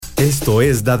Esto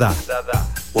es Dadá.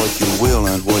 What you will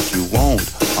and what you won't.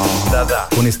 Dadá.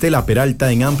 Con Estela Peralta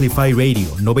en Amplify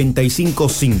Radio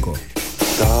 95.5.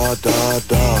 Da, da,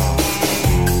 da.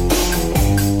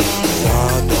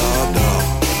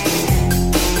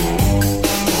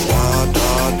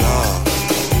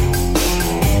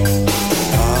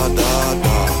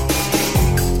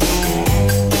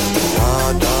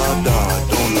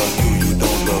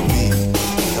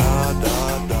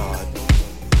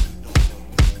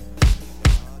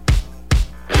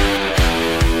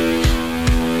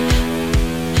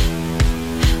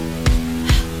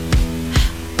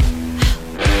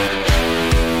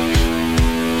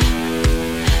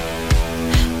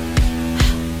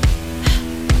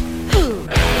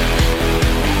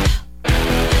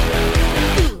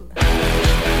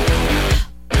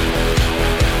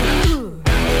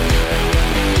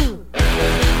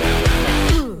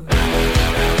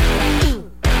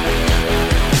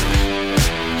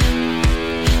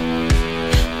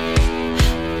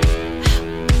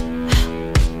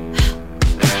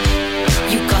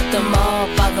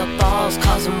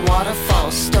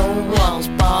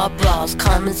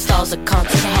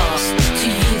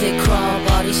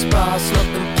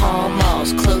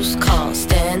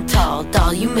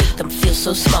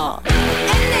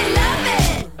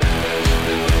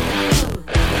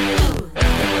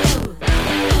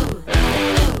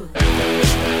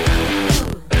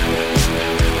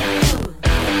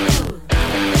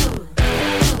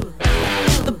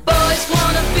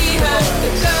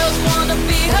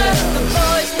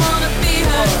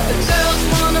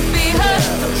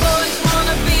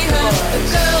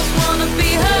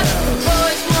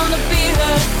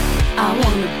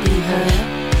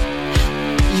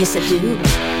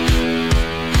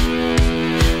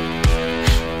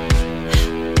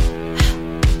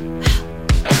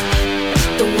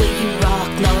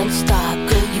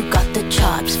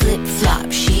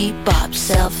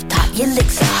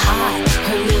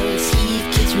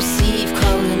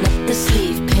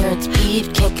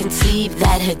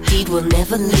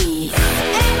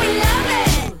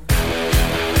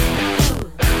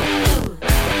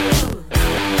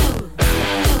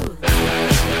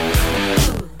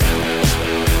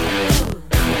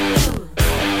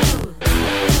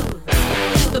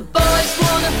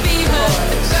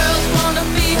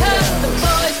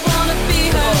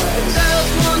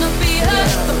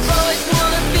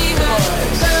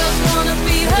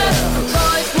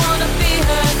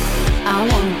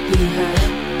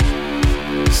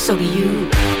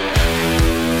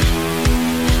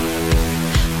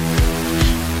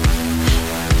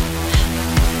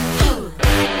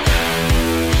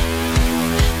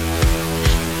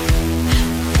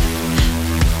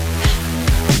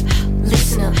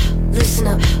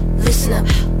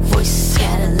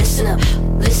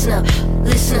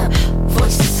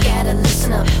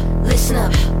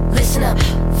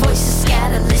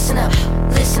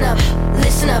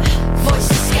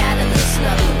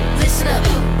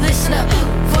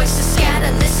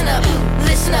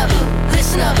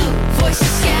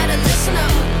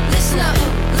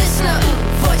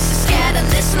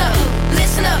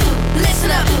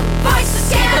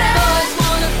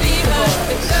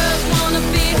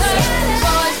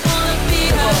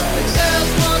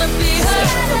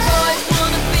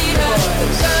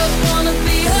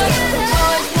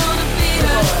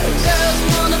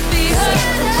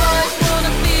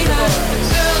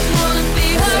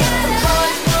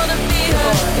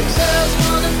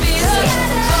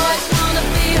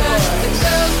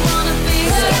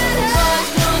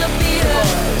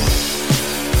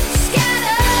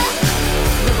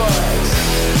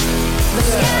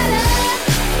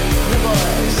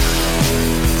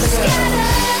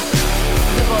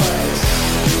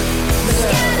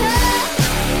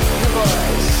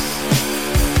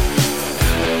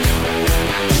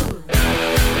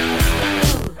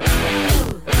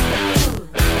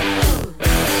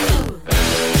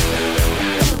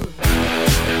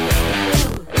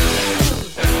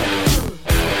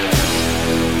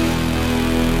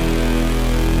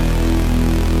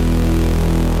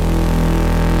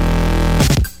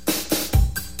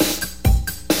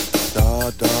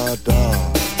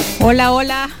 Hola,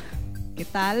 hola, ¿qué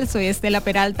tal? Soy Estela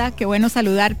Peralta, qué bueno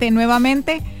saludarte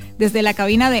nuevamente desde la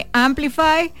cabina de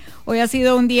Amplify. Hoy ha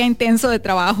sido un día intenso de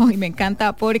trabajo y me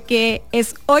encanta porque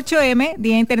es 8M,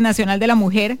 Día Internacional de la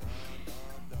Mujer.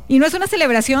 Y no es una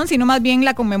celebración, sino más bien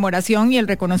la conmemoración y el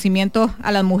reconocimiento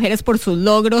a las mujeres por sus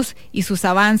logros y sus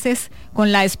avances,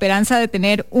 con la esperanza de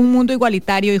tener un mundo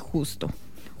igualitario y justo.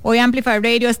 Hoy Amplify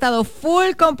Radio ha estado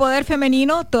full con poder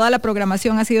femenino. Toda la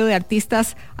programación ha sido de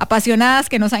artistas apasionadas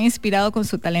que nos han inspirado con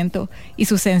su talento y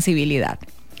su sensibilidad.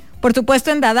 Por supuesto,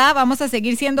 en Dadá vamos a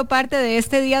seguir siendo parte de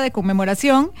este día de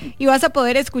conmemoración y vas a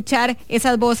poder escuchar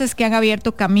esas voces que han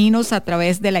abierto caminos a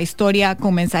través de la historia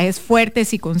con mensajes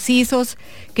fuertes y concisos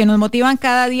que nos motivan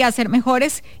cada día a ser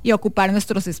mejores y a ocupar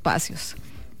nuestros espacios.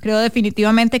 Creo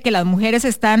definitivamente que las mujeres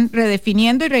están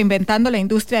redefiniendo y reinventando la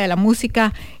industria de la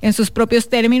música en sus propios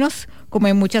términos, como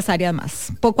en muchas áreas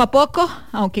más. Poco a poco,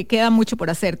 aunque queda mucho por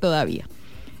hacer todavía.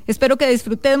 Espero que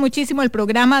disfrutes muchísimo el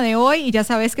programa de hoy y ya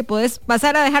sabes que puedes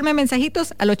pasar a dejarme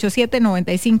mensajitos al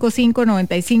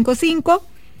 87-955-955.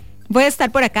 Voy a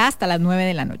estar por acá hasta las 9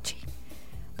 de la noche.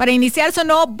 Para iniciar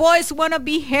sonó Boys Wanna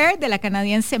Be Here de la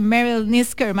canadiense Meryl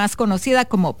Nisker, más conocida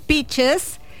como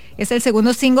Peaches. Es el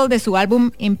segundo single de su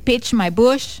álbum Impeach My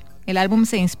Bush. El álbum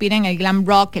se inspira en el glam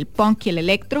rock, el punk y el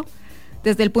electro.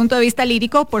 Desde el punto de vista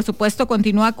lírico, por supuesto,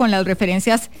 continúa con las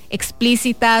referencias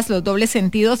explícitas, los dobles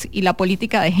sentidos y la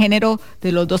política de género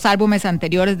de los dos álbumes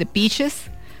anteriores de Peaches.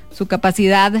 Su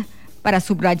capacidad para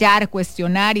subrayar,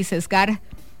 cuestionar y sesgar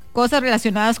cosas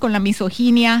relacionadas con la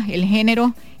misoginia, el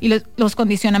género y los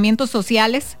condicionamientos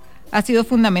sociales ha sido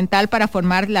fundamental para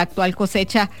formar la actual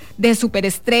cosecha de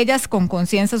superestrellas con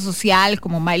conciencia social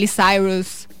como Miley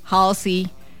Cyrus, Halsey.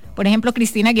 Por ejemplo,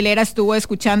 Christina Aguilera estuvo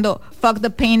escuchando Fuck the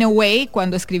Pain Away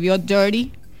cuando escribió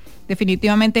Dirty.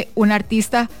 Definitivamente un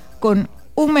artista con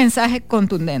un mensaje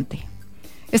contundente.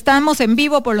 Estamos en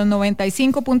vivo por los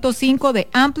 95.5 de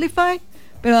Amplify,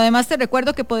 pero además te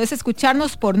recuerdo que puedes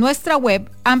escucharnos por nuestra web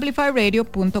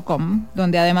amplifyradio.com,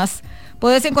 donde además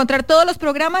puedes encontrar todos los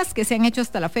programas que se han hecho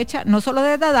hasta la fecha, no solo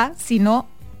de Dadá, sino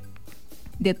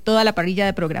de toda la parrilla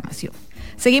de programación.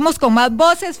 Seguimos con más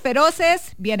voces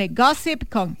feroces. Viene Gossip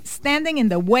con Standing in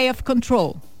the Way of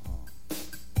Control.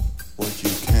 What you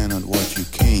can and what you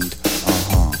can't.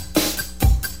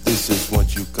 This is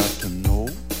what you got to know.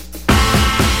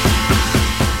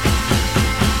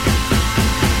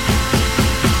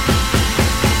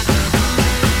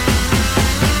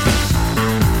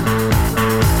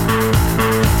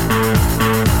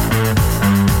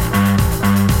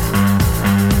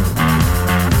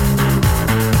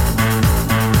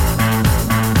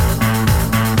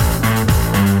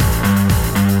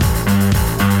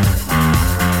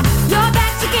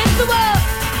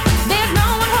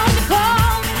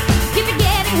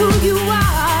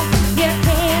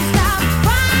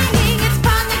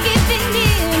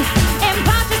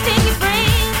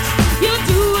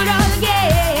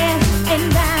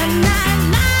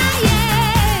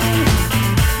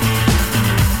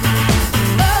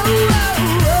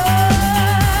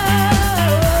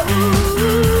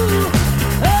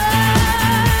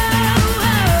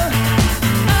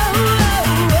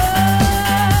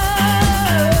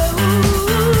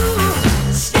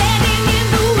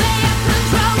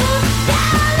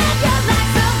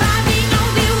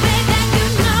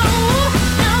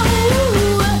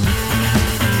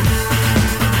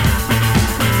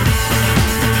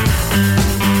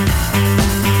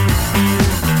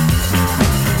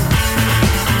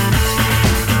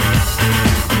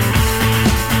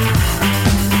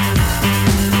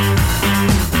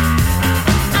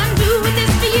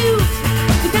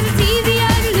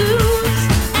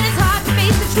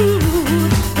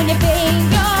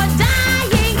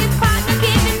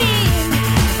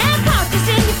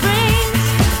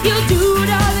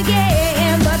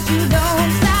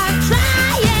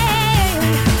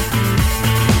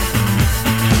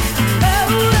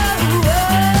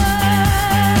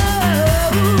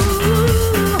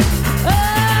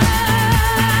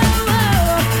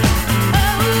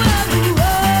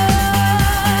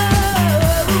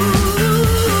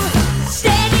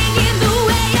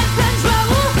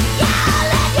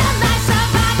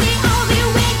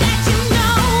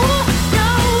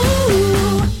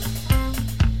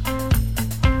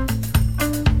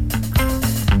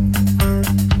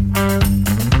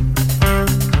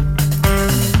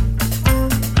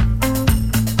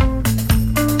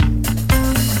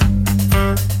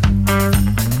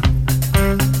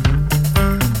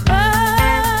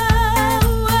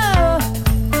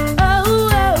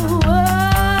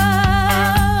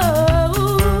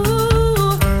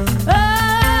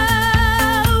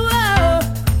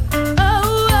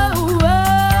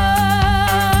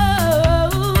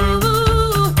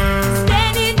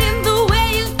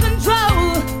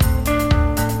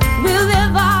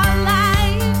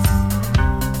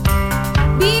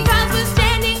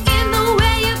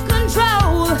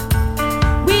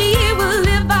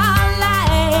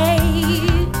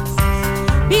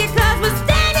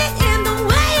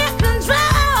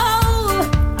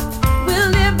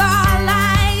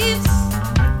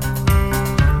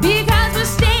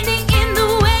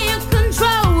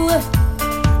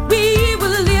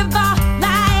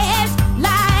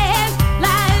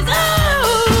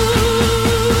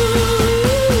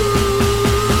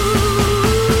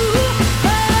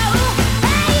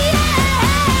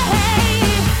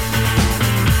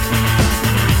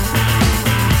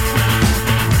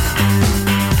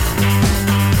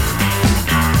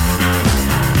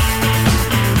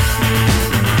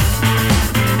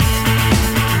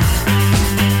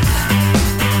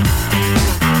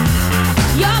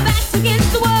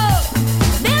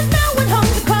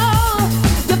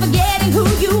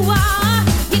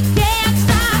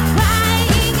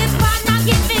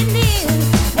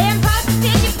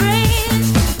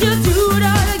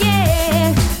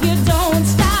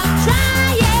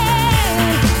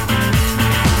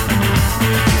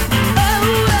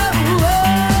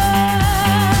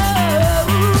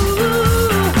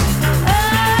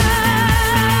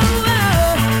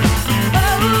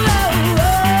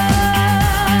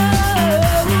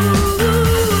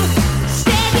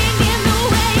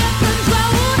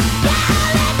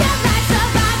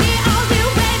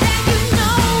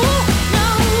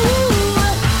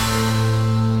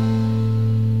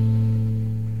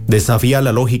 Desafía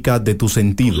la lógica de tus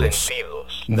sentidos.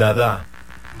 Dadá.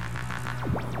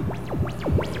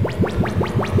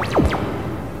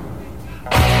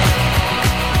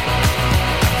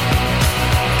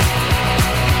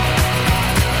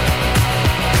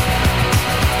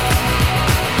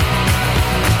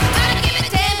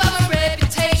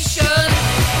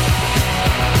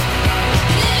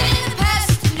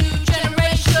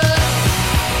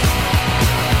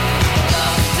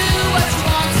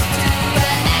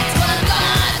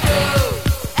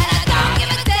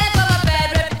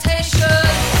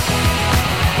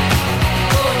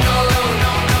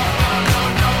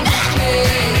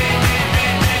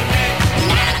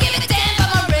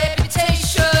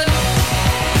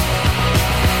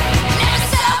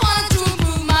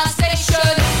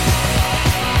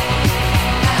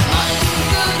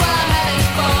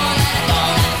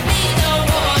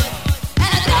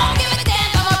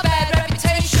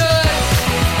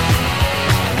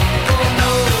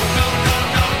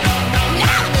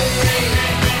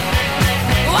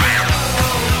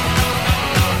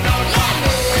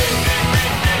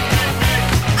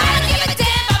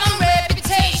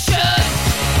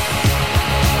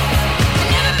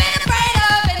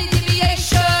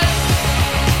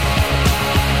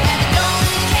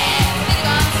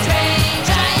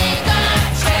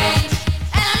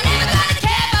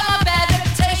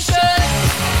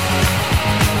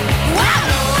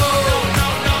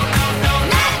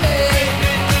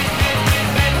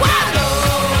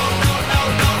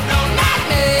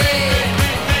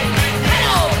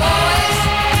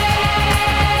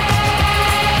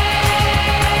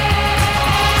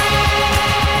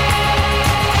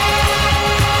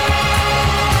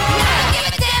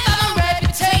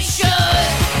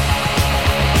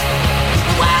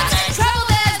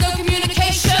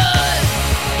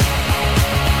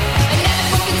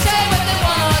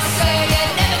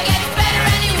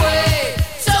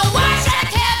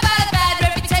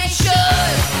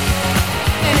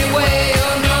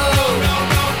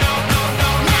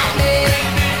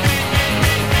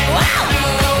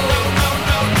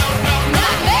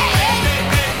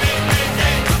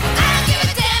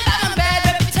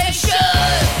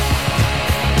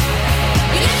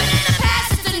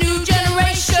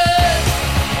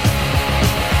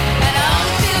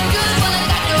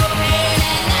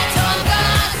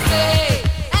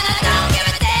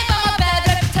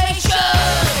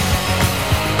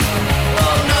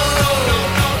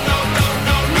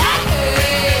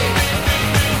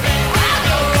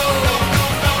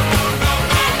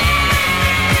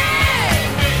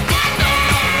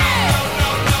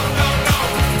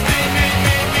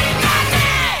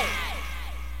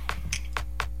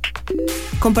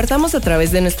 Compartamos a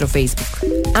través de nuestro Facebook,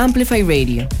 Amplify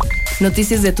Radio.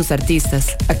 Noticias de tus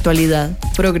artistas, actualidad,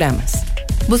 programas.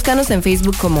 Búscanos en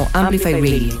Facebook como Amplify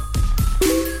Radio.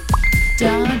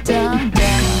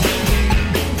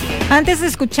 Antes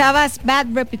escuchabas Bad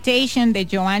Reputation de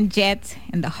Joan Jett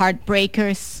and the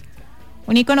Heartbreakers,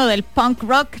 un ícono del punk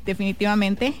rock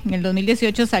definitivamente. En el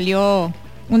 2018 salió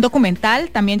un documental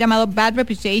también llamado Bad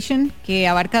Reputation, que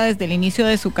abarca desde el inicio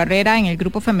de su carrera en el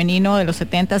grupo femenino de los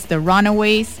 70s The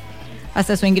Runaways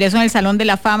hasta su ingreso en el Salón de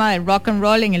la Fama del Rock and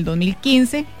Roll en el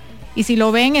 2015. Y si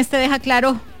lo ven, deja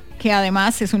claro que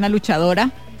además es una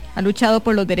luchadora. Ha luchado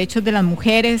por los derechos de las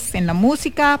mujeres en la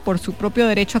música, por su propio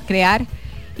derecho a crear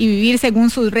y vivir según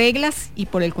sus reglas y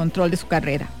por el control de su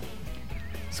carrera.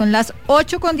 Son las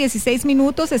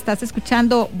 8:16, estás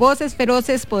escuchando Voces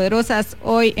Feroces Poderosas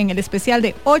hoy en el especial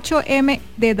de 8M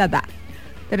de Dadá.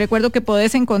 Te recuerdo que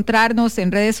podés encontrarnos en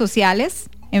redes sociales,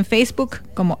 en Facebook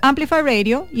como Amplify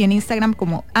Radio y en Instagram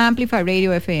como Amplify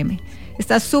Radio FM.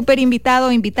 Estás súper invitado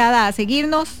o invitada a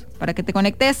seguirnos para que te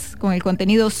conectes con el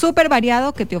contenido súper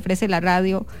variado que te ofrece la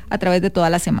radio a través de toda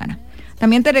la semana.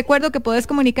 También te recuerdo que podés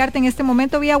comunicarte en este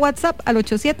momento vía WhatsApp al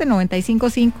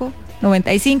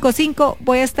 87-955-955.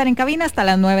 Voy a estar en cabina hasta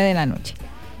las 9 de la noche.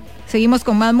 Seguimos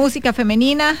con más música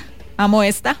femenina. Amo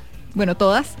esta. Bueno,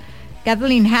 todas.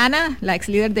 Kathleen Hanna, la ex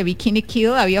líder de Bikini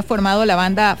Kill, había formado la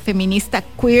banda feminista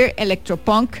queer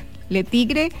electropunk Le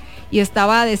Tigre y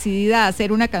estaba decidida a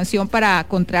hacer una canción para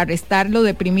contrarrestar lo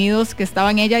deprimidos que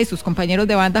estaban ella y sus compañeros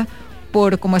de banda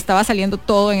por cómo estaba saliendo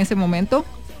todo en ese momento.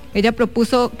 Ella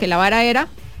propuso que la vara era,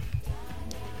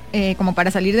 como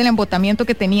para salir del embotamiento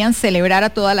que tenían, celebrar a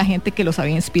toda la gente que los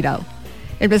había inspirado.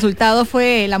 El resultado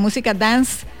fue la música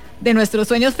dance de nuestros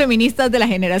sueños feministas de la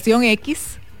generación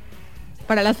X.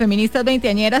 Para las feministas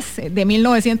veinteañeras de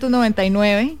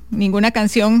 1999, ninguna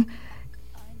canción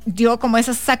dio como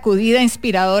esa sacudida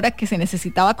inspiradora que se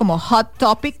necesitaba como Hot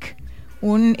Topic,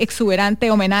 un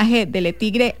exuberante homenaje de Le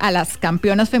Tigre a las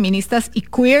campeonas feministas y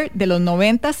queer de los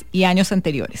 90s y años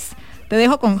anteriores. Te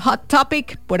dejo con Hot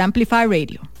Topic por Amplify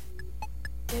Radio.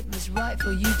 It was right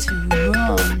for you to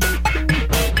run.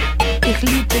 Ich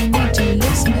liebe nicht, du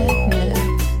lässt mit mir.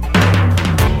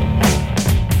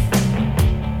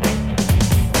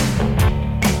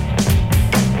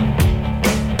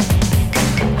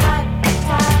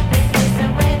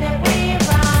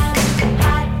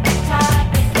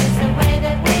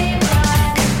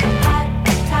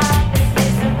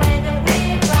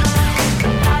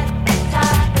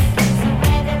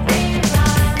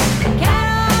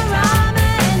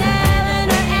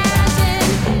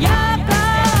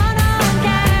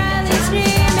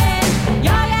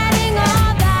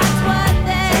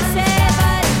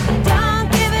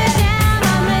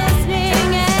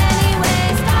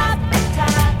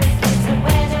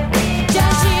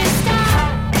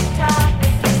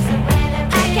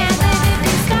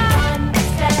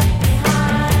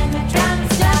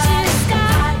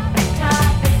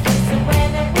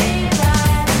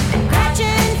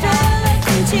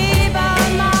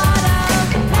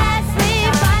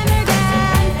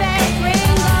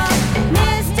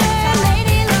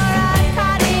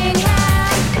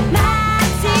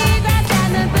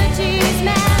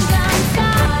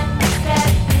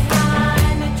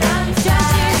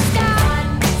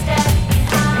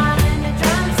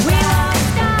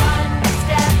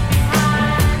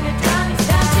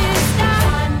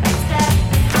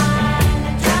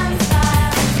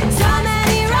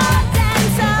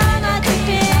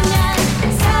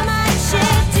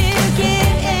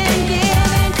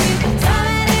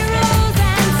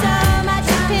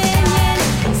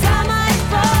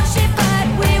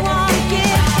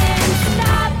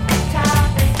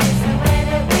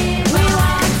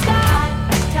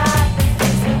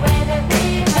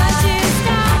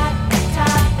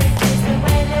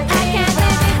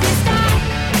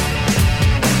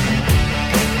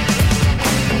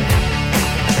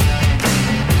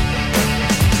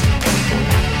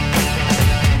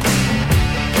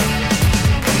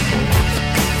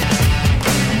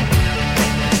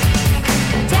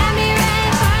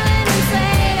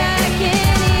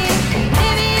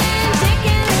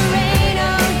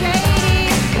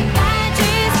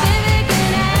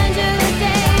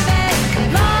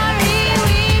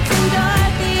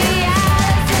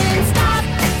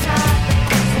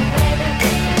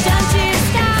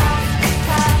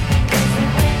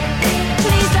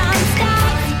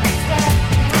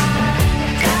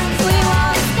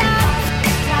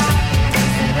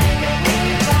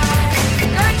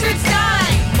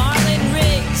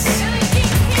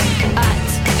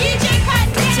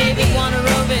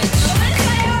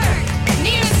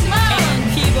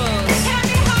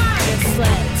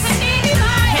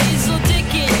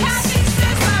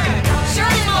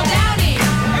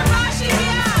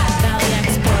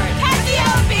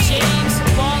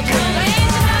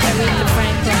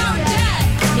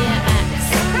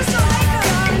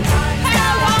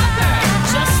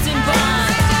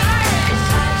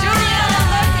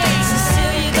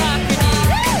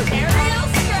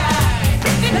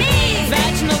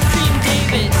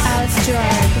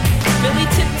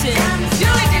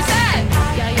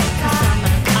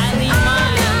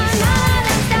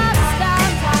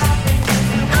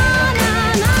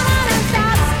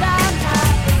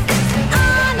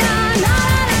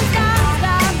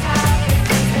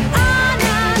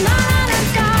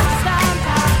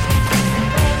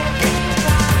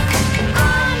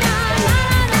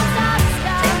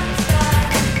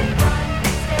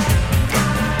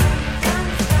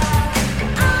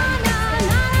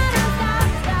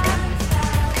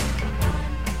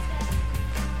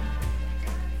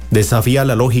 Desafía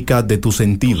la lógica de tus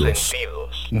sentidos.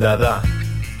 Dadá.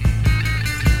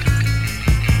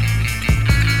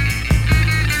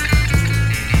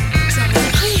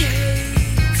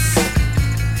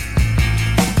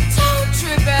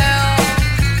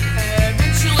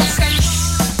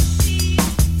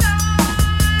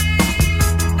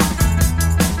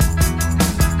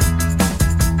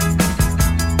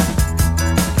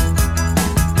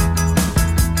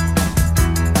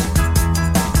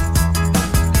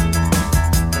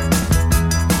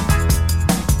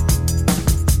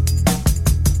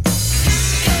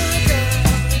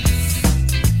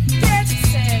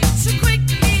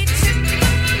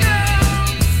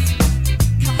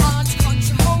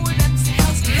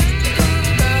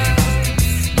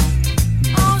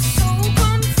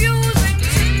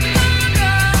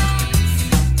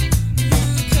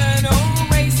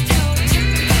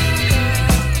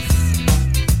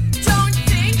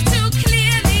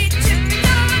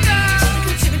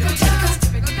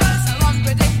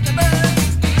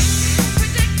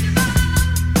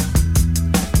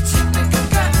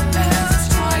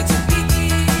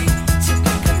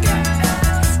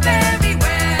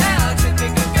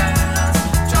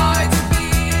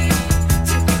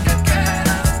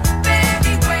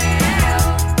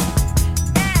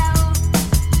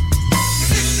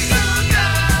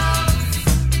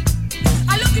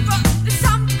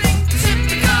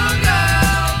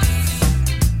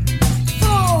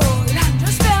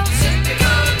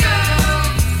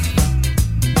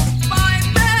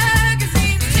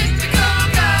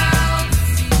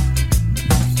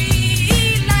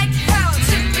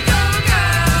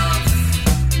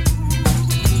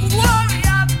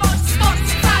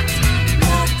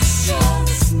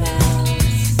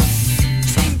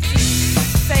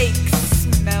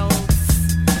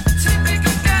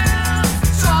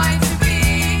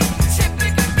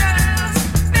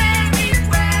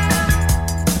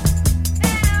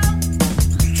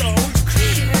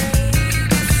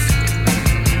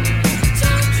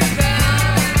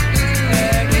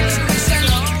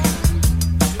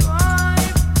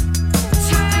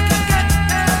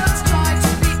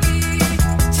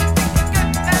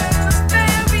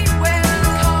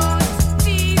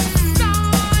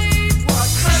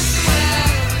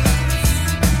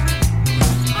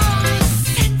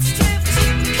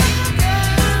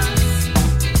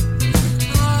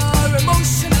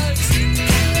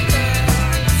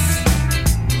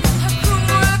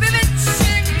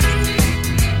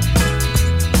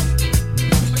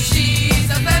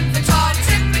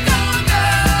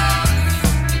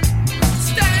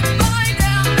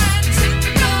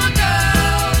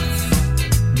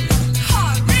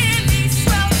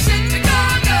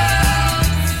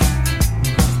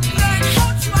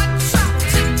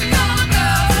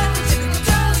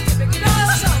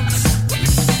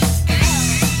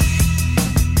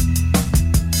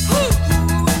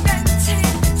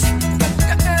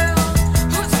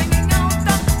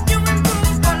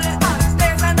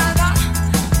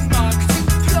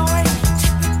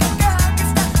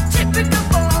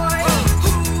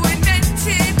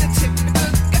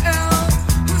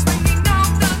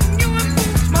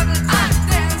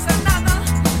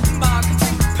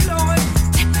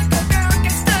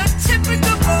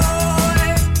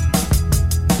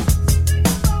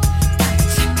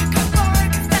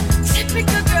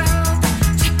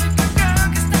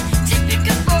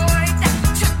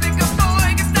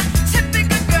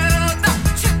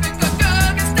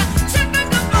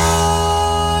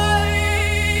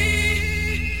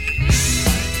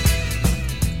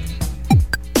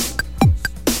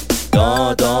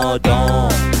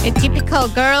 A Typical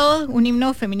Girl, un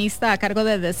himno feminista a cargo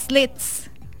de The Slits.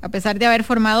 A pesar de haber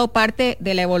formado parte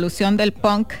de la evolución del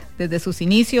punk desde sus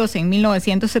inicios en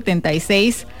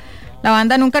 1976, la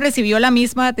banda nunca recibió la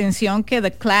misma atención que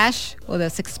The Clash o The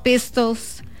Sex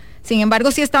Pistols. Sin embargo,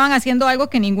 sí estaban haciendo algo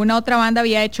que ninguna otra banda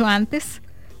había hecho antes.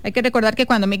 Hay que recordar que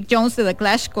cuando Mick Jones de The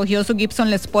Clash cogió su Gibson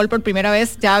Les Paul por primera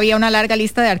vez, ya había una larga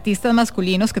lista de artistas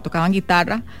masculinos que tocaban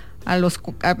guitarra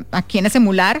a quienes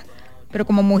emular, pero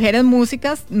como mujeres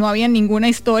músicas no había ninguna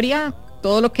historia.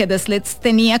 Todo lo que The Slits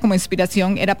tenía como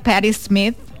inspiración era Patti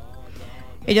Smith.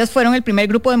 Ellas fueron el primer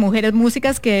grupo de mujeres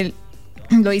músicas que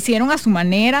lo hicieron a su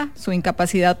manera. Su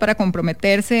incapacidad para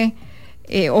comprometerse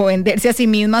o venderse a sí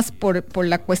mismas por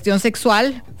la cuestión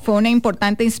sexual fue una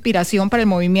importante inspiración para el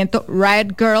movimiento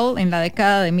Riot Girl en la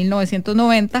década de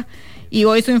 1990, y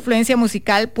hoy su influencia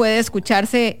musical puede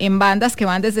escucharse en bandas que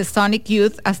van desde Sonic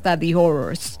Youth hasta The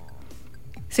Horrors.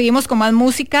 Seguimos con más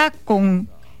música, con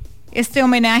este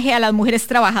homenaje a las mujeres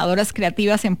trabajadoras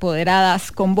creativas empoderadas,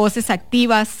 con voces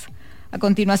activas. A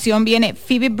continuación viene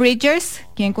Phoebe Bridgers,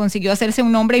 quien consiguió hacerse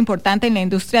un nombre importante en la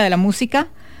industria de la música,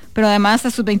 pero además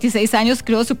a sus 26 años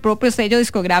creó su propio sello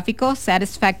discográfico,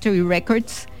 Satisfactory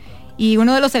Records, y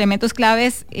uno de los elementos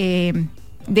claves de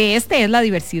este es la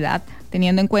diversidad,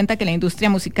 teniendo en cuenta que la industria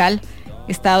musical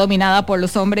está dominada por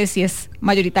los hombres y es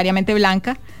mayoritariamente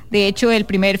blanca. De hecho, el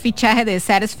primer fichaje de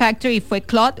Satisfactory fue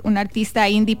Claude, una artista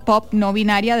indie pop no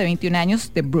binaria de 21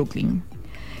 años de Brooklyn.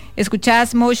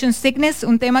 Escuchás Motion Sickness,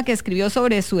 un tema que escribió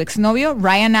sobre su exnovio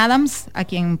Ryan Adams, a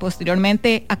quien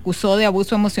posteriormente acusó de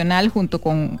abuso emocional junto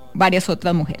con varias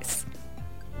otras mujeres.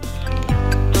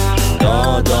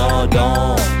 No, no,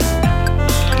 no.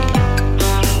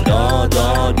 No,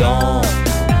 no, no.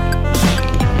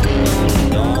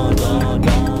 No, no,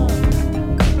 no.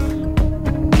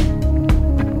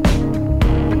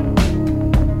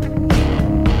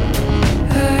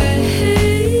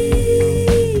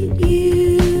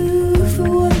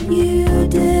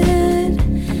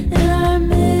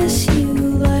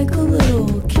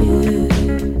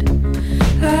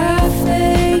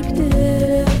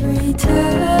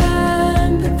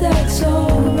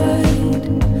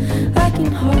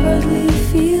 Hardly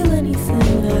feel anything.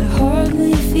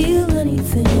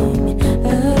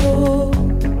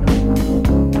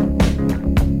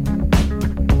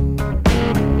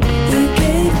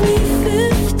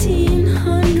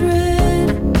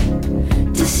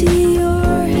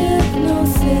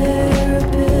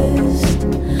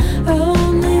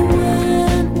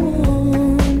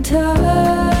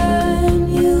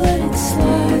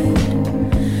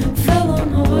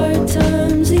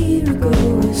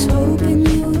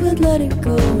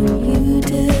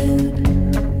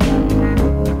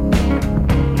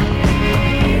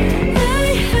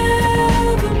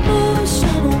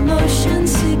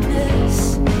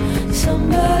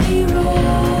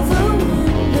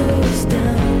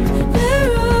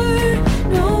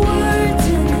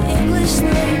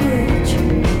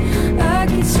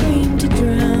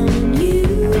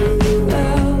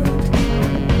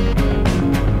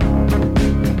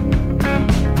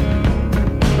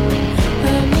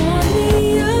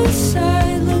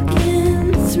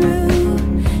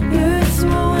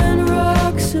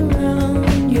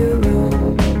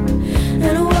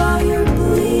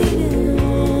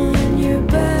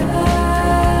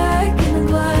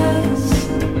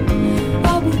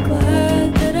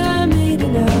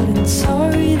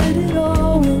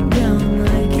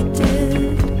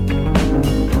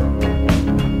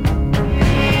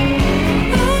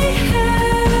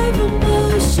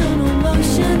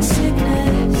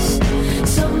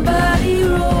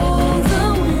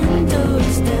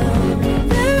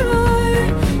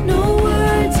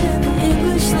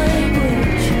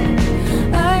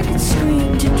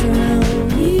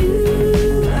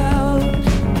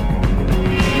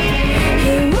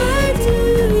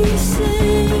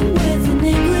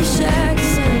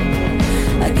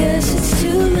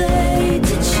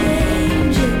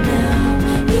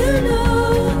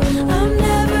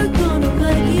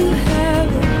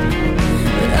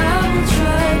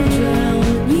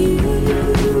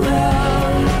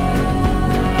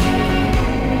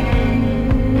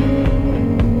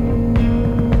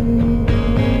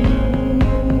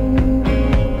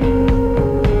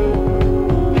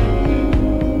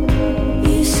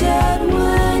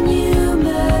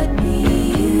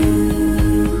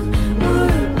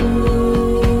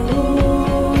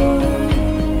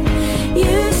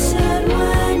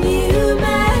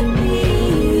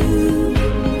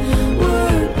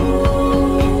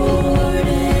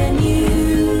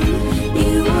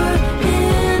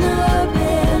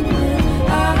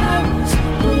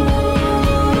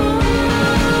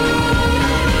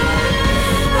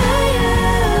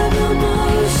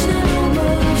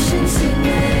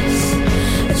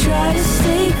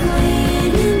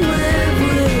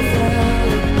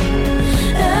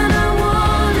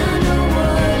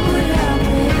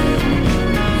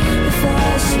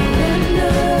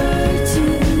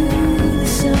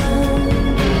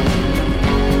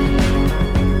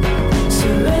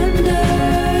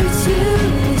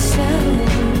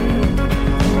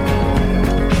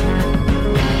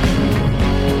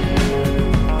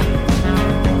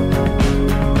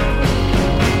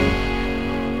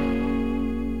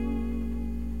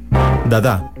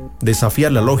 Dadá,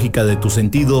 desafiar la lógica de tus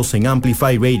sentidos en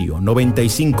Amplify Radio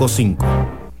 95.5.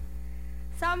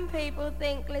 Some people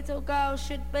think little girls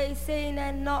should be seen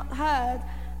and not heard,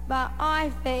 but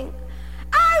I think,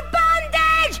 oh,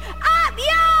 bondage, up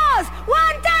yours! 1,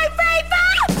 2, 3,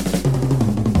 4!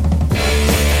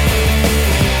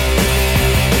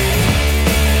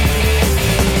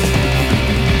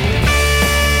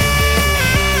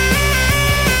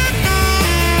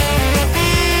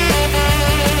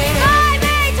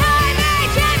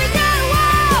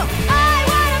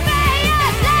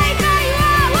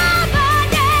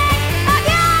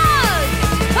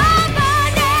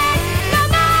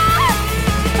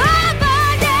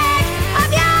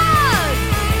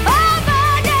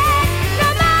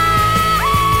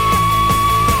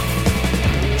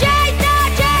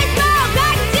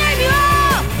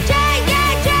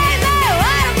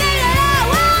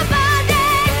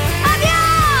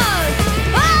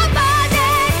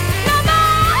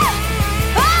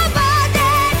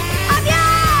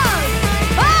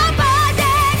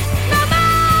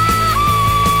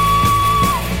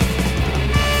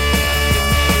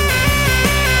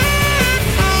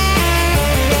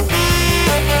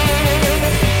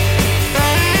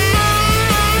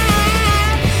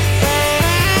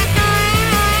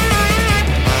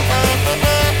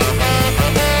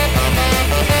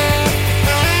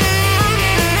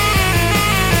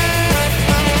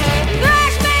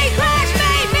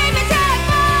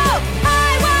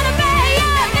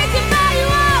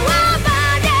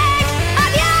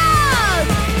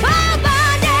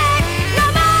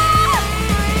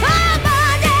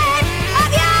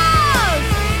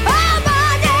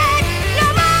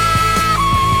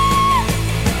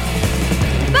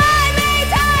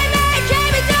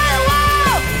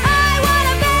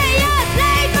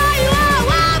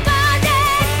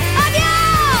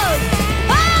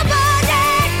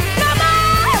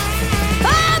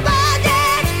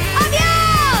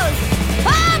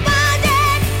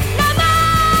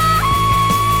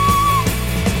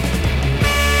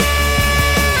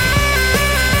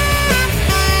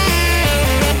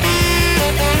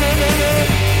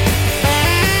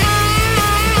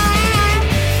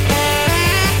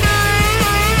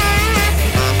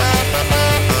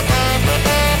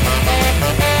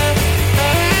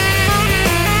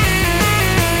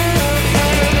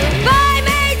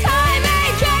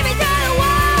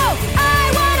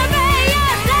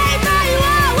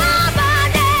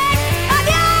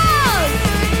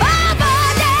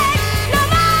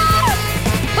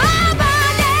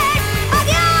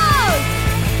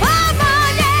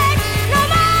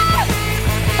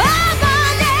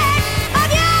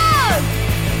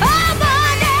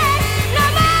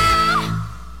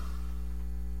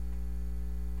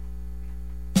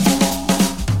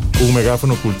 Un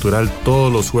megáfono cultural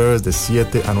todos los jueves de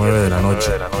 7 a 9 de la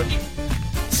noche.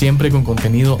 Siempre con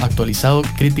contenido actualizado,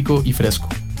 crítico y fresco.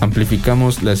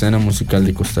 Amplificamos la escena musical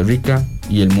de Costa Rica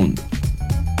y el mundo.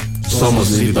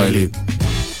 Somos Lead by Lead.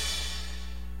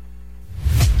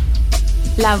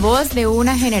 La voz de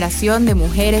una generación de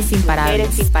mujeres imparables.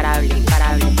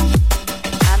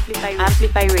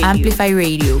 Amplify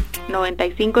Radio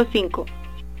 95.5.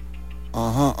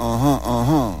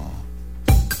 Ajá.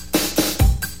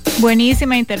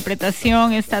 Buenísima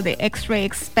interpretación esta de X-Ray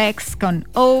Specs con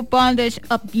Oh Bondage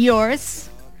Up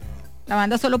Yours. La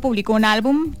banda solo publicó un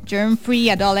álbum, Germ Free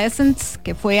Adolescents,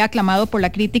 que fue aclamado por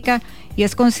la crítica y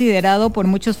es considerado por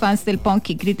muchos fans del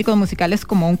punk y críticos musicales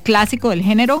como un clásico del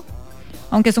género,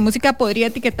 aunque su música podría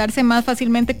etiquetarse más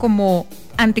fácilmente como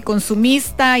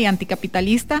anticonsumista y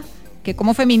anticapitalista que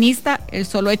como feminista. El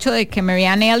solo hecho de que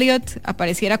Marianne Elliott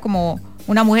apareciera como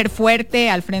una mujer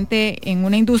fuerte al frente en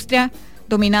una industria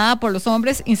dominada por los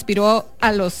hombres inspiró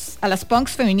a las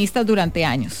punks feministas durante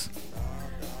años.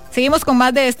 Seguimos con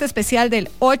más de este especial del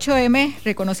 8M,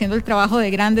 reconociendo el trabajo de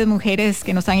grandes mujeres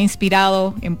que nos han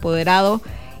inspirado, empoderado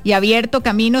y abierto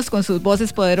caminos con sus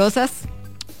voces poderosas.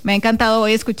 Me ha encantado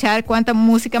hoy escuchar cuánta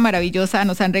música maravillosa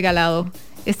nos han regalado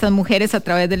estas mujeres a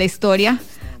través de la historia,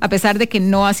 a pesar de que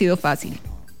no ha sido fácil.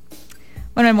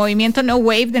 Bueno, el movimiento No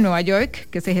Wave de Nueva York,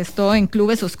 que se gestó en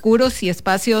clubes oscuros y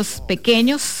espacios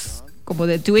pequeños, como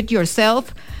de Do It Yourself,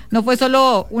 no fue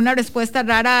solo una respuesta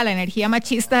rara a la energía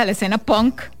machista de la escena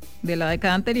punk de la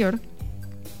década anterior.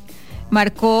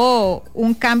 Marcó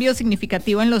un cambio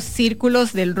significativo en los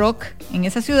círculos del rock en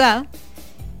esa ciudad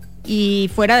y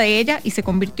fuera de ella, y se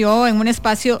convirtió en un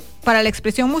espacio para la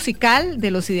expresión musical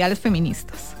de los ideales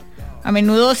feministas. A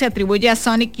menudo se atribuye a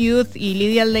Sonic Youth y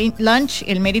Lydia Lunch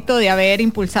el mérito de haber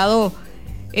impulsado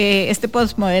este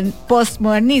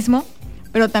postmodernismo,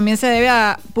 pero también se debe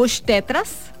a Bush Tetras,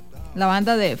 la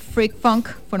banda de freak funk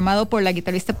formado por la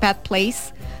guitarrista Pat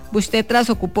Place, Bush Tetras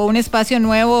ocupó un espacio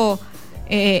nuevo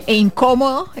e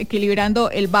incómodo, equilibrando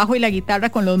el bajo y la guitarra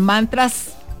con los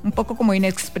mantras un poco como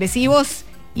inexpresivos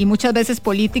y muchas veces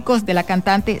políticos de la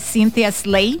cantante Cynthia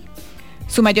Slay.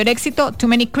 Su mayor éxito, Too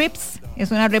Many Creeps,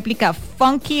 es una réplica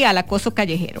funky al acoso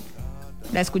callejero.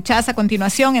 La escuchás a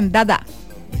continuación en Dadá.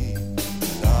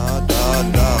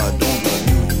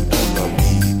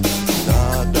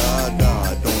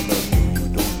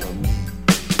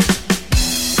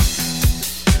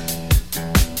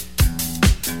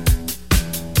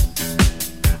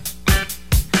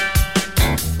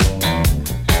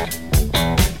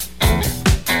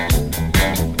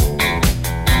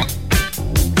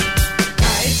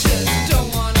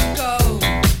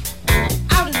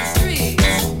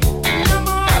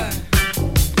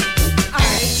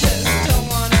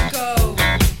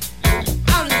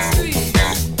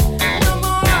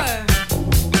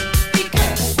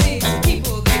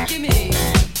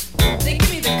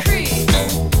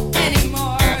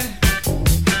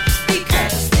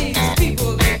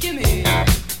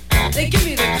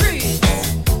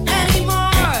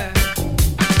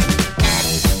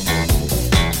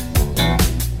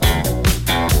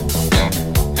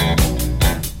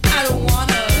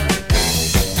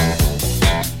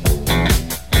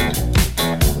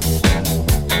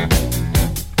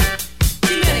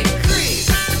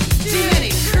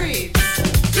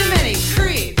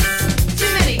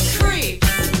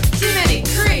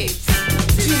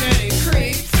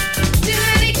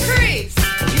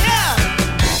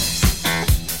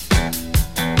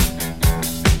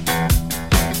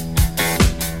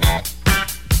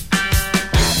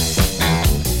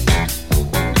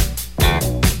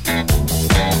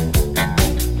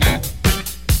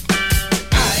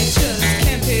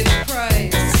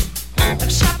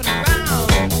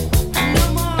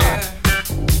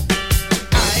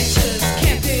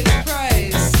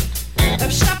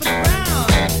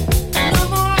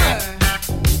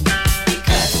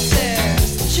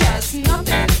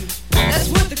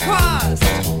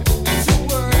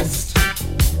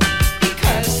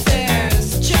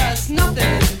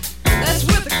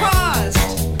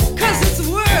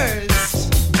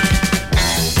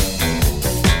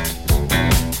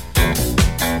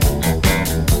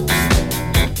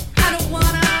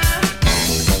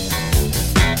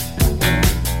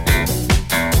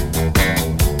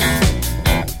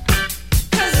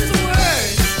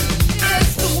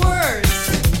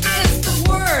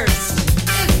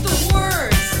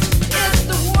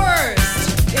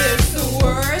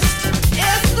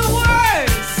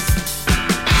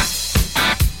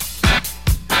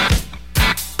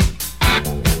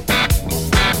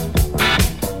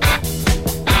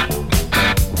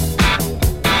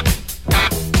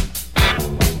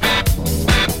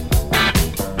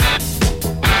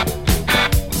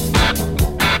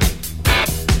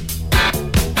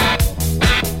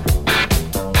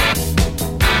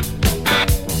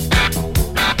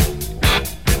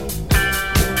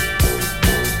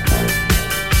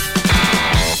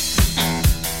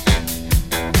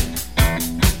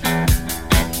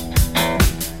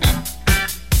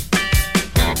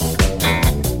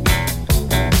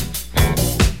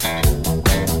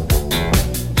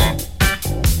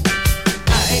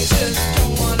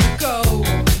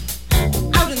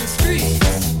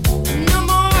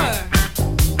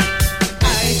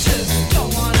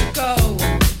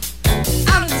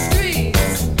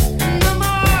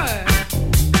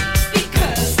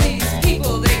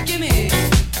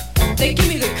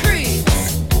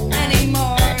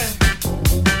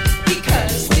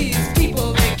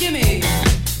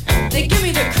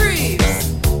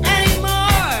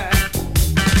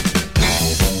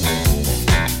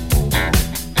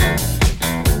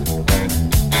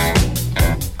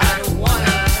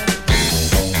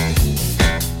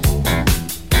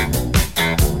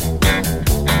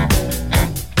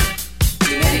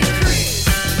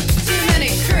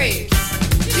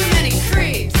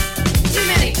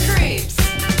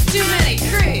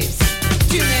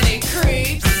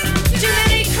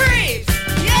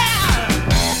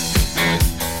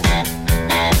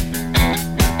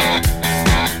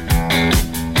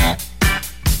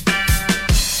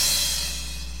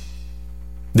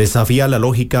 Desafía la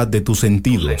lógica de tus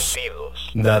sentidos.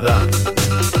 Dadá.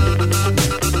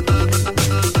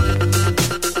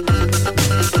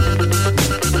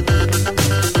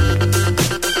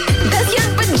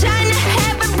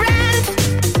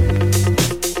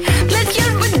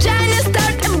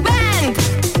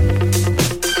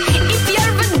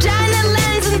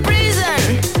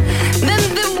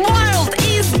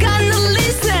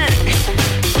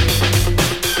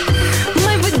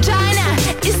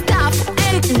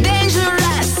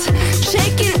 Dangerous,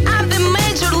 shaking up the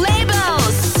major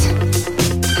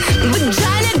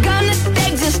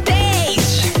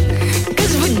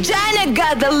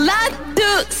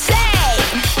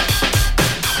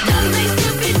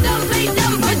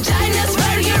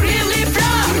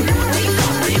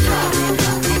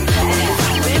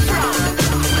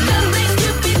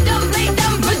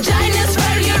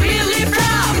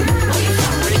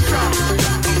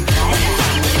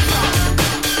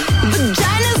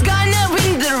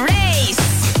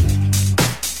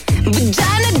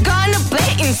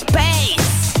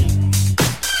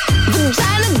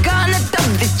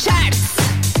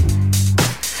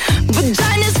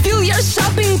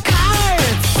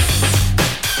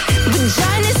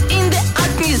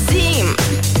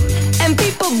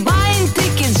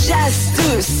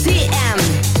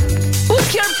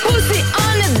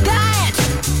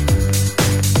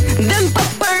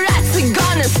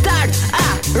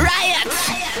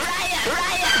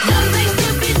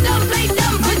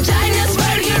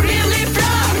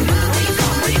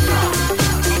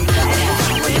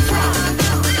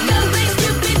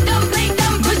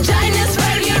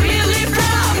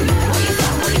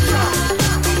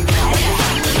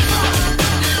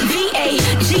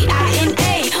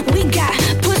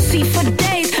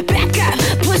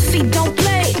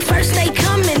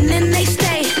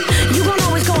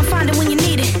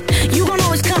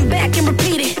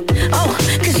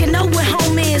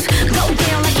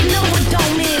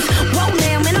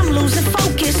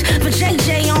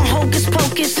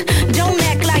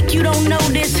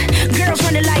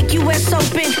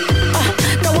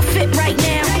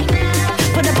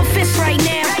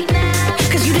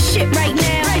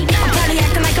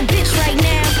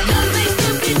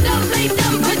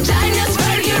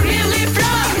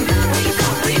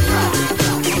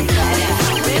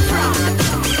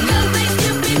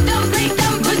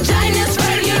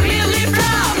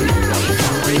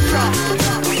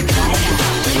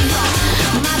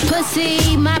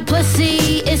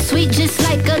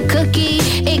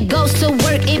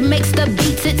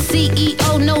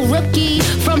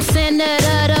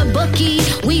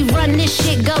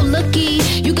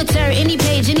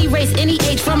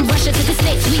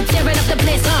hits, we tearing up the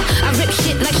place, I rip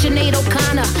shit like Sinead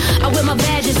O'Connor. I wear my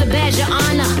badge as a badge of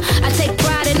honor. I take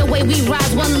pride in the way we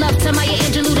rise. One love to Maya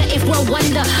Angelou, the eighth world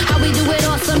wonder. How we do it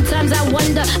all, sometimes I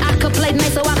wonder. I could play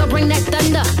nice so I could bring that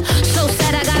thunder. So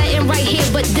sad I gotta end right here,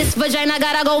 but this vagina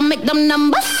gotta go make them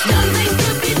numbers. Don't play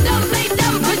stupid, don't play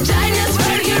dumb. Vagina's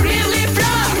where you really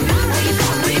from. Where you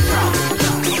from, where you from?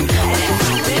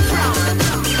 Where you from?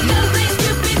 Don't play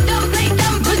stupid, don't play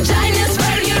dumb. Vagina's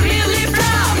where you really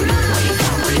from. Where you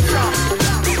from, where you from?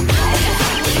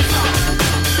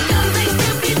 Don't play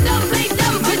stupid, don't play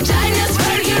dumb. Vagina's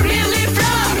where you really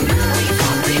from. Where you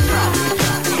from, where you from?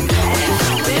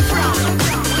 Where you from?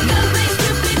 Don't play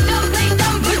stupid, don't play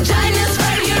dumb. Vagina's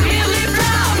where you really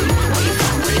from. Where you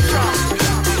from, where you from?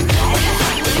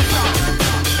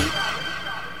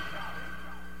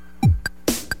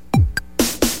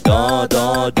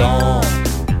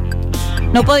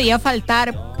 No podía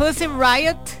faltar Pussy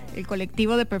Riot, el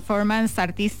colectivo de performance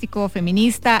artístico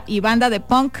feminista y banda de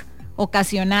punk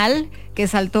ocasional que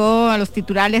saltó a los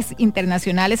titulares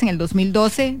internacionales en el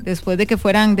 2012 después de que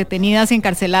fueran detenidas y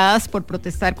encarceladas por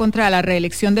protestar contra la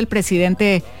reelección del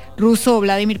presidente ruso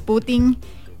Vladimir Putin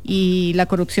y la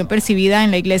corrupción percibida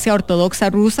en la Iglesia Ortodoxa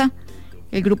rusa.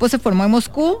 El grupo se formó en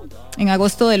Moscú en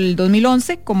agosto del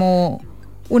 2011 como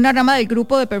una rama del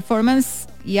grupo de performance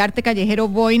y arte callejero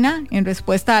Boina en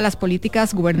respuesta a las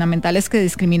políticas gubernamentales que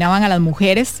discriminaban a las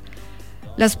mujeres.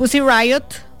 Las Pussy Riot,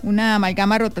 una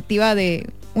amalgama rotativa de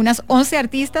unas 11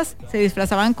 artistas, se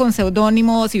disfrazaban con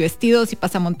seudónimos y vestidos y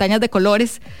pasamontañas de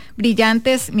colores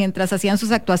brillantes mientras hacían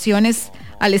sus actuaciones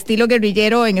al estilo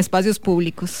guerrillero en espacios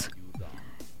públicos.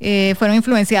 Fueron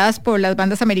influenciadas por las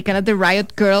bandas americanas de Riot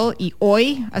Girl y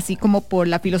Hoy, así como por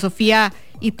la filosofía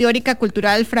y teórica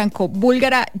cultural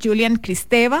franco-búlgara Julian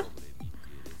Kristeva.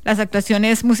 Las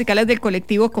actuaciones musicales del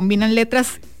colectivo combinan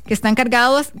letras que están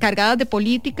cargadas de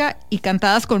política y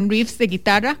cantadas con riffs de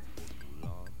guitarra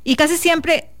y casi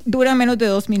siempre duran menos de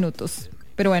 2 minutos.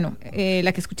 Pero bueno,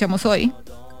 la que escuchamos hoy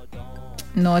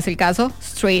no es el caso,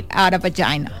 Straight Outta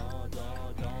Vagina.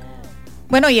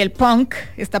 Bueno, y el punk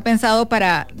está pensado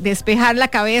para despejar la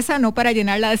cabeza, no para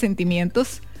llenarla de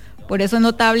sentimientos. Por eso es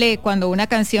notable cuando una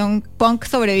canción punk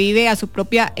sobrevive a su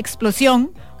propia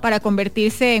explosión para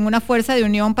convertirse en una fuerza de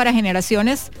unión para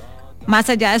generaciones más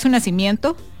allá de su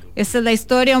nacimiento. Esta es la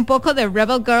historia un poco de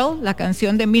Rebel Girl, la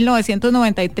canción de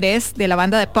 1993 de la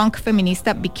banda de punk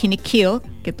feminista Bikini Kill,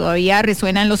 que todavía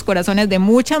resuena en los corazones de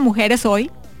muchas mujeres hoy.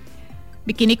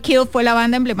 Bikini Kill fue la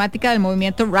banda emblemática del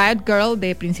movimiento Riot Girl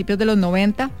de principios de los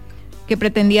 90, que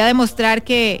pretendía demostrar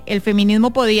que el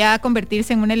feminismo podía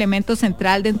convertirse en un elemento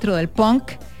central dentro del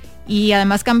punk y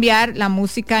además cambiar la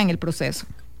música en el proceso.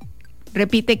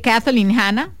 Repite Kathleen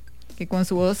Hanna, que con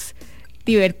su voz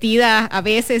divertida a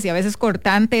veces y a veces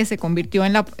cortante se convirtió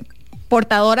en la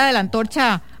portadora de la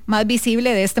antorcha más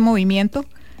visible de este movimiento.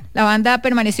 La banda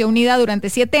permaneció unida durante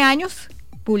 7 años.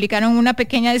 Publicaron una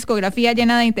pequeña discografía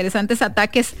llena de interesantes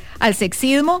ataques al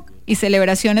sexismo y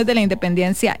celebraciones de la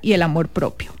independencia y el amor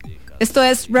propio. Esto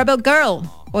es Rebel Girl,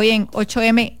 hoy en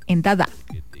 8M en Dadá.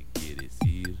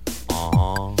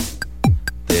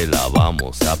 Te la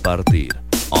vamos a partir.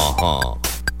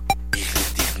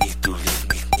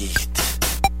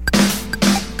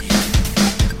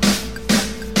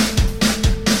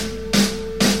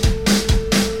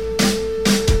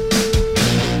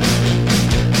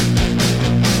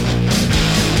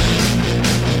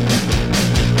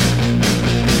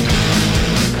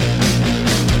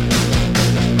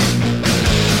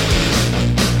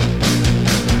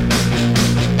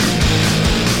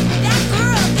 That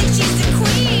girl thinks she's the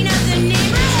queen of the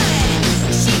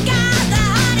neighborhood. She got the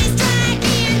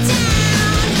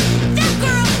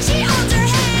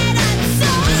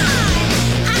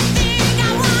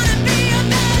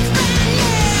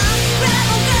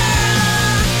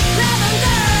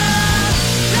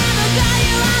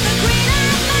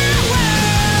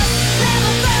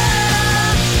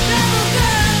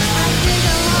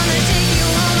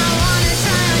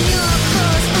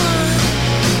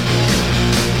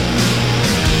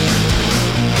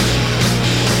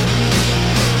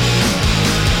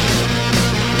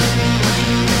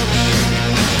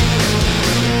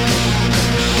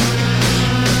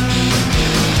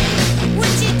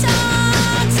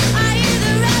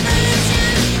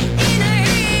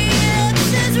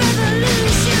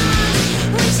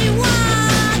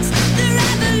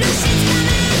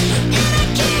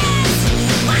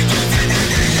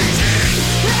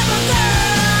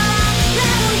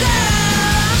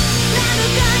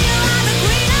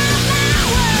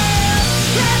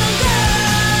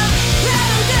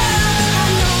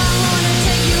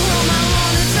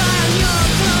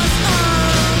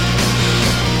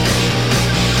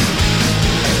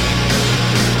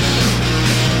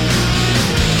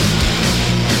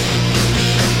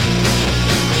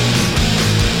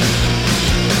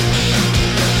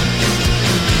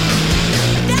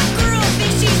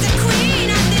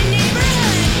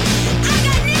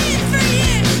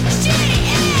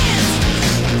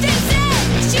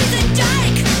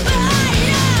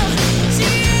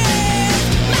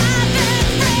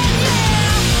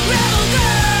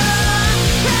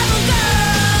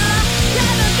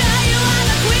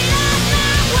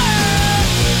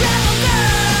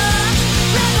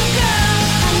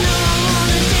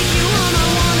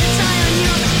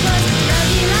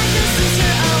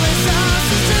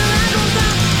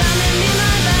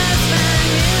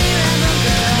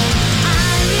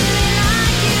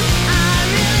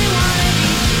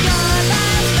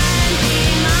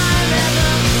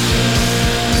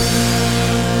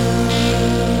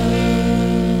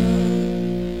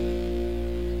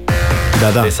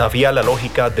Dadá. Desafía la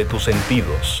lógica de tus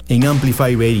sentidos. En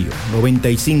Amplify Radio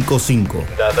 95.5.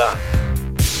 Dadá.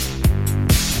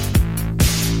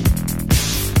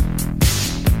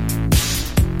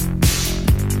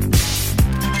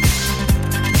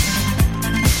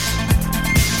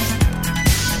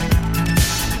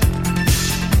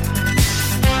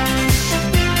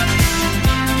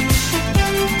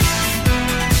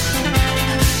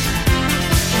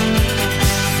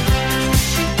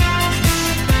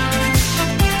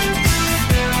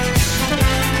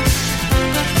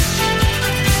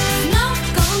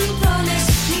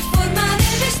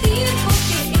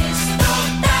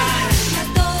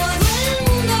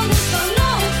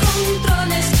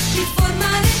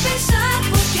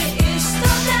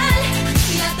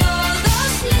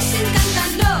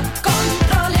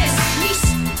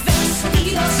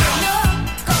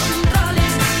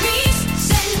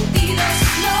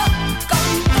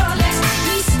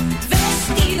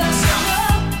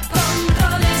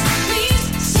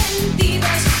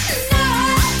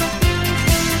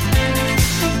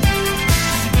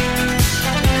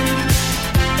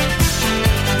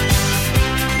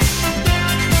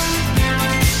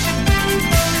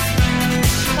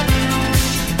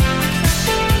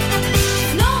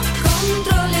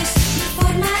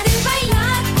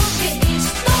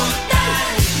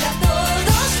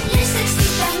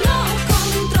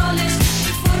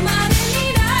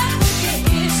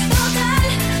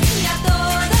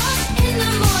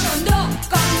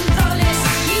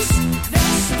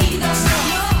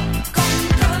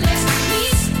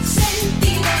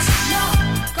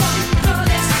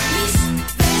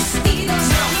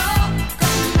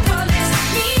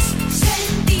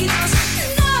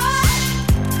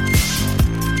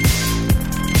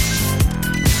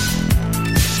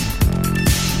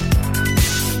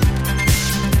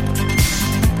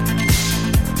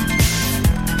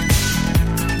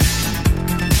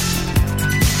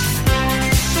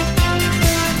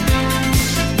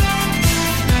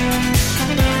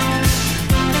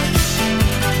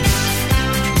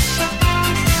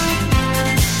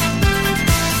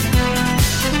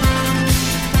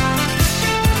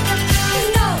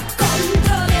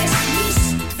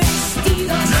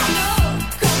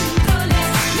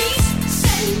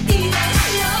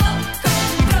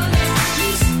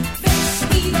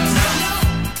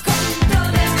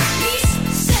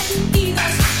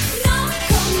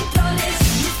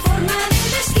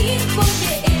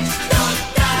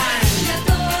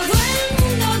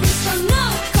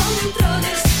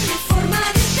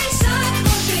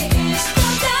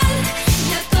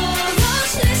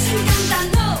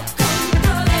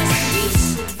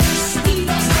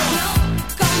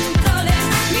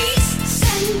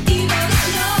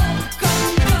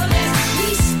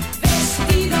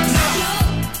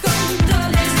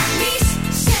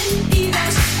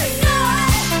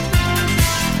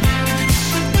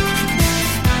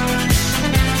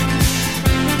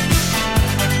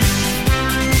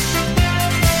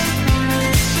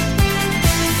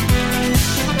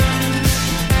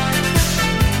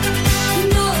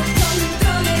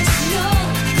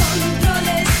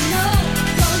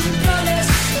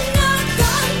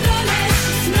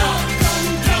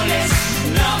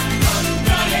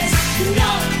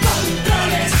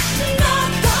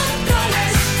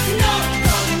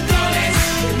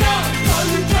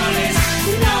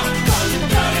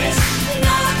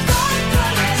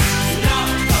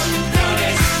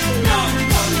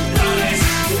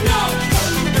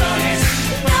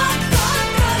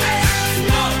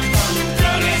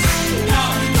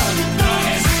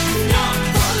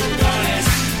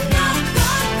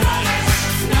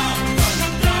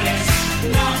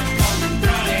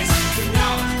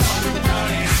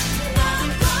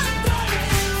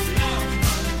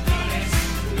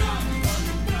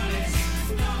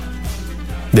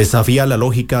 Desafía la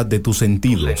lógica de tus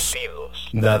sentidos.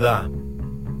 Dadá.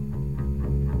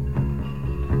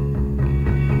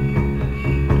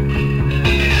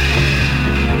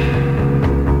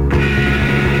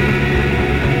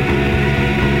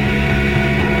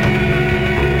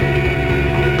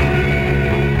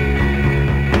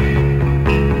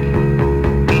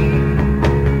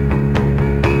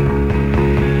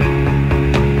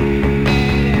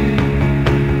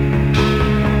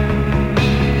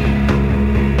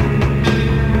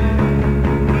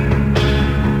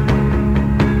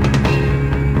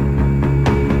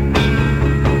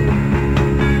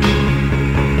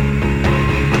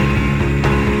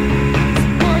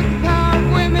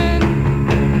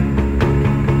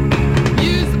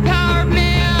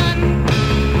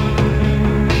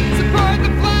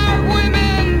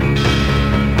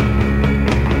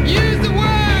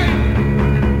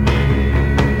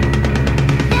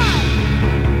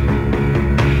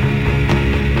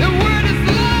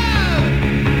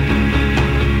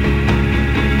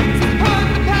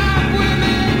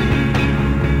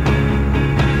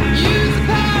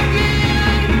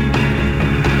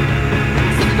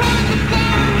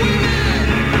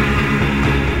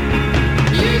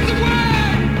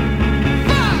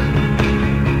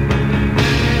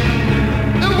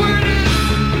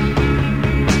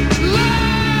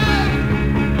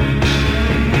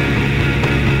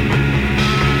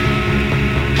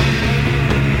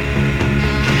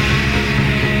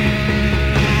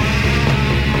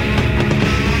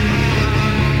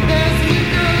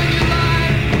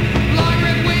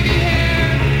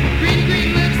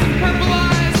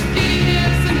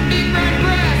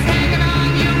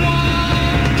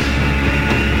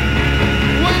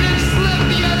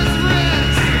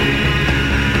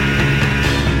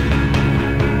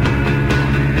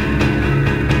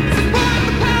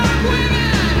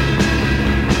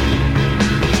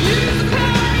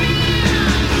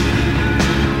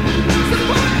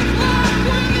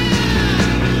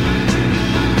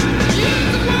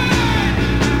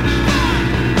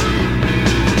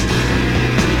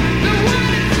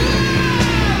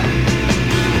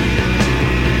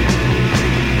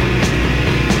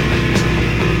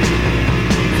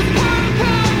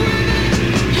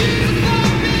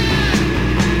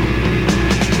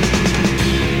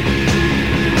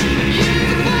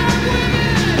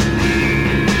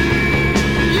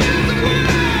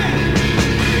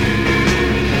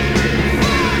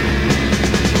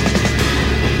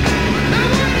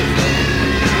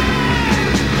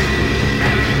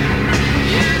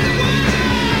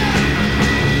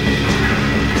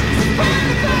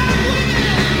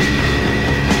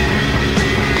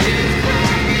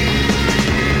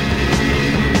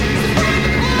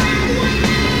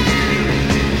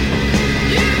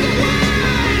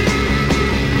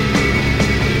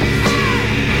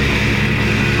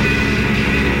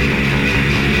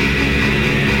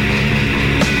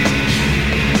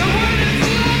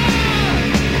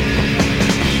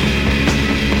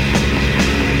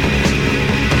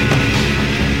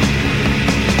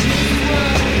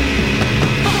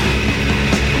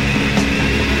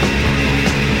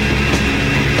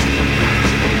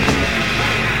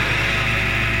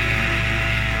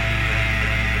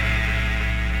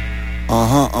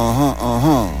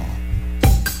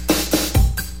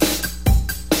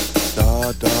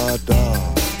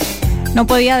 No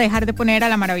podía dejar de poner a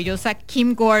la maravillosa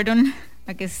Kim Gordon,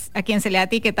 a quien se le ha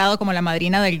etiquetado como la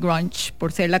madrina del grunge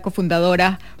por ser la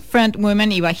cofundadora,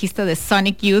 frontwoman y bajista de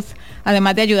Sonic Youth,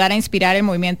 además de ayudar a inspirar el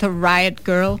movimiento Riot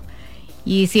Girl.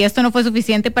 Y si esto no fue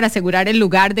suficiente para asegurar el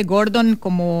lugar de Gordon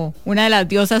como una de las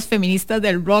diosas feministas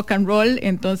del rock and roll,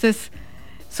 entonces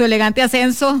su elegante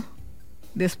ascenso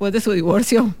después de su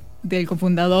divorcio del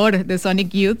cofundador de Sonic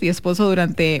Youth y esposo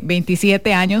durante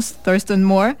 27 años, Thurston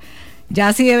Moore, ya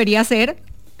así debería ser.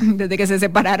 Desde que se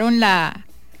separaron, la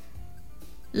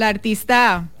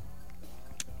artista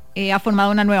ha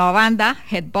formado una nueva banda,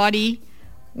 Head Body,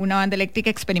 una banda eléctrica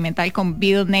experimental con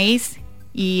Bill Nace,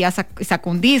 y sacó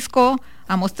un disco,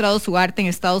 ha mostrado su arte en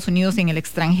Estados Unidos y en el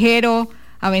extranjero,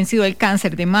 ha vencido el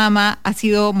cáncer de mama, ha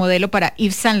sido modelo para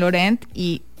Yves Saint Laurent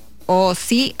y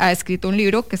sí ha escrito un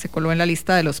libro que se coló en la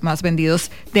lista de los más vendidos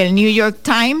del New York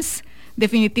Times.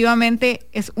 Definitivamente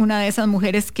es una de esas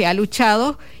mujeres que ha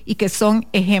luchado y que son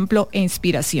ejemplo e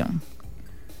inspiración.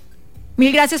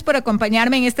 Mil gracias por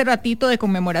acompañarme en este ratito de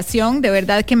conmemoración. De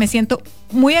verdad que me siento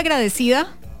muy agradecida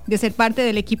de ser parte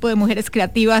del equipo de mujeres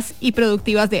creativas y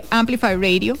productivas de Amplify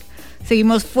Radio.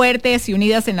 Seguimos fuertes y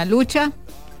unidas en la lucha.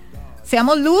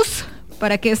 Seamos luz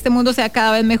para que este mundo sea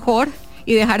cada vez mejor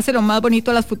y dejárselo más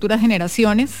bonito a las futuras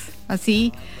generaciones.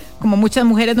 Así como muchas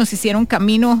mujeres nos hicieron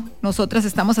camino, nosotras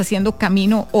estamos haciendo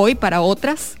camino hoy para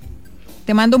otras.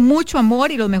 Te mando mucho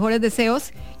amor y los mejores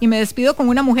deseos y me despido con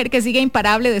una mujer que sigue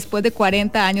imparable después de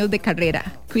 40 años de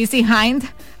carrera. Chrissy Hynde,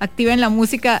 activa en la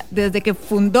música desde que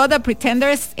fundó The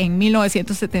Pretenders en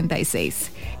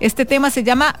 1976. Este tema se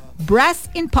llama Brass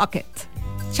in Pocket.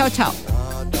 Chao, chao.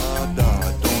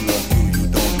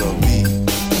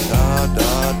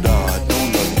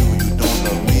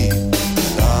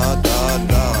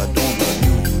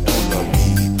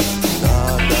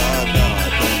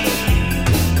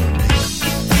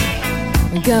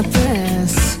 Got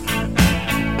brass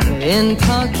in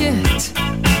pocket,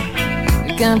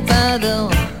 gunpowder,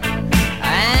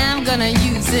 I'm gonna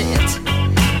use it.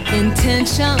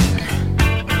 Intention,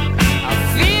 I'm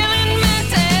feeling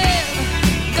mental,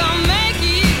 gonna make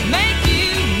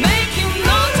you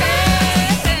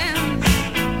notice.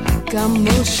 Got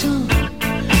motion,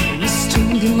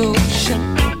 restrained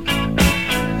emotion,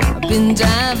 I've been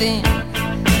diving,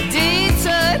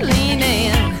 detour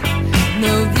leaning,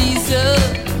 no reason.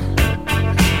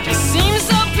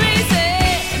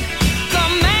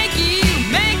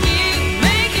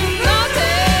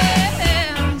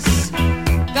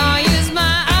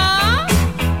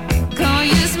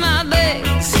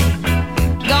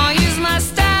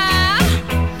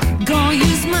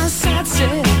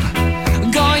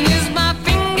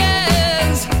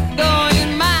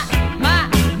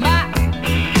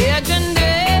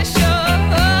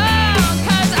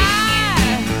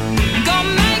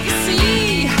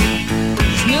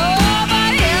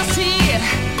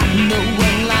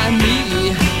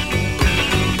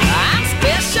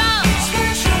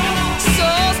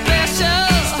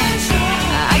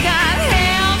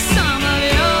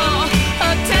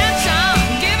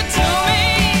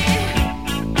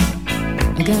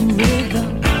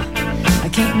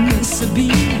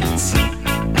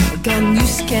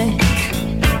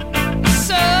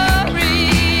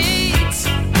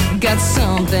 Got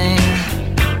something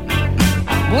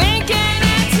winking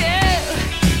at you,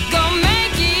 gonna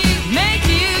make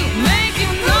you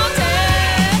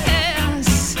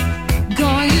notice.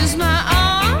 Gonna use my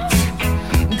arms,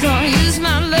 gonna use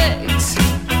my legs,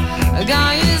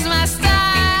 gonna use my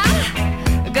style,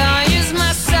 gonna use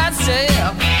my side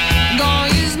step, gonna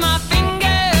use my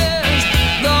fingers,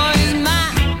 gonna use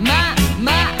my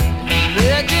imagination.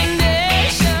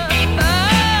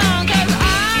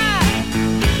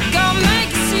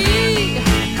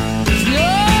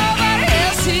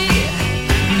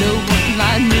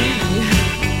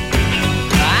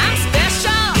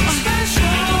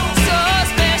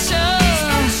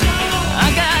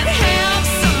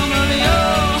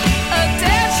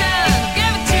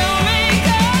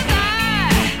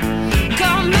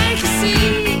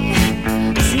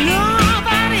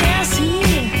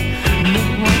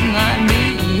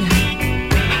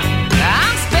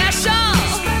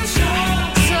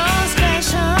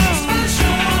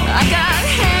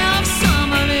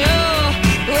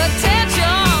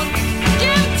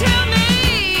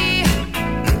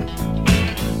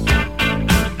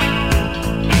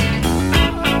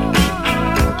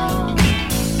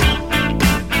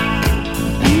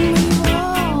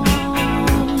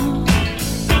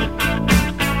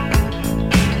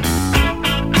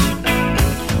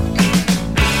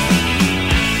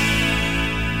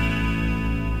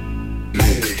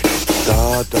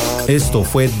 Esto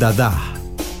fue Dadá,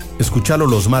 Escúchalo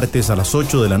los martes a las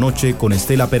 8 de la noche con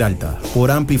Estela Peralta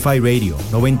por Amplify Radio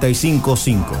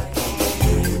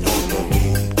 955.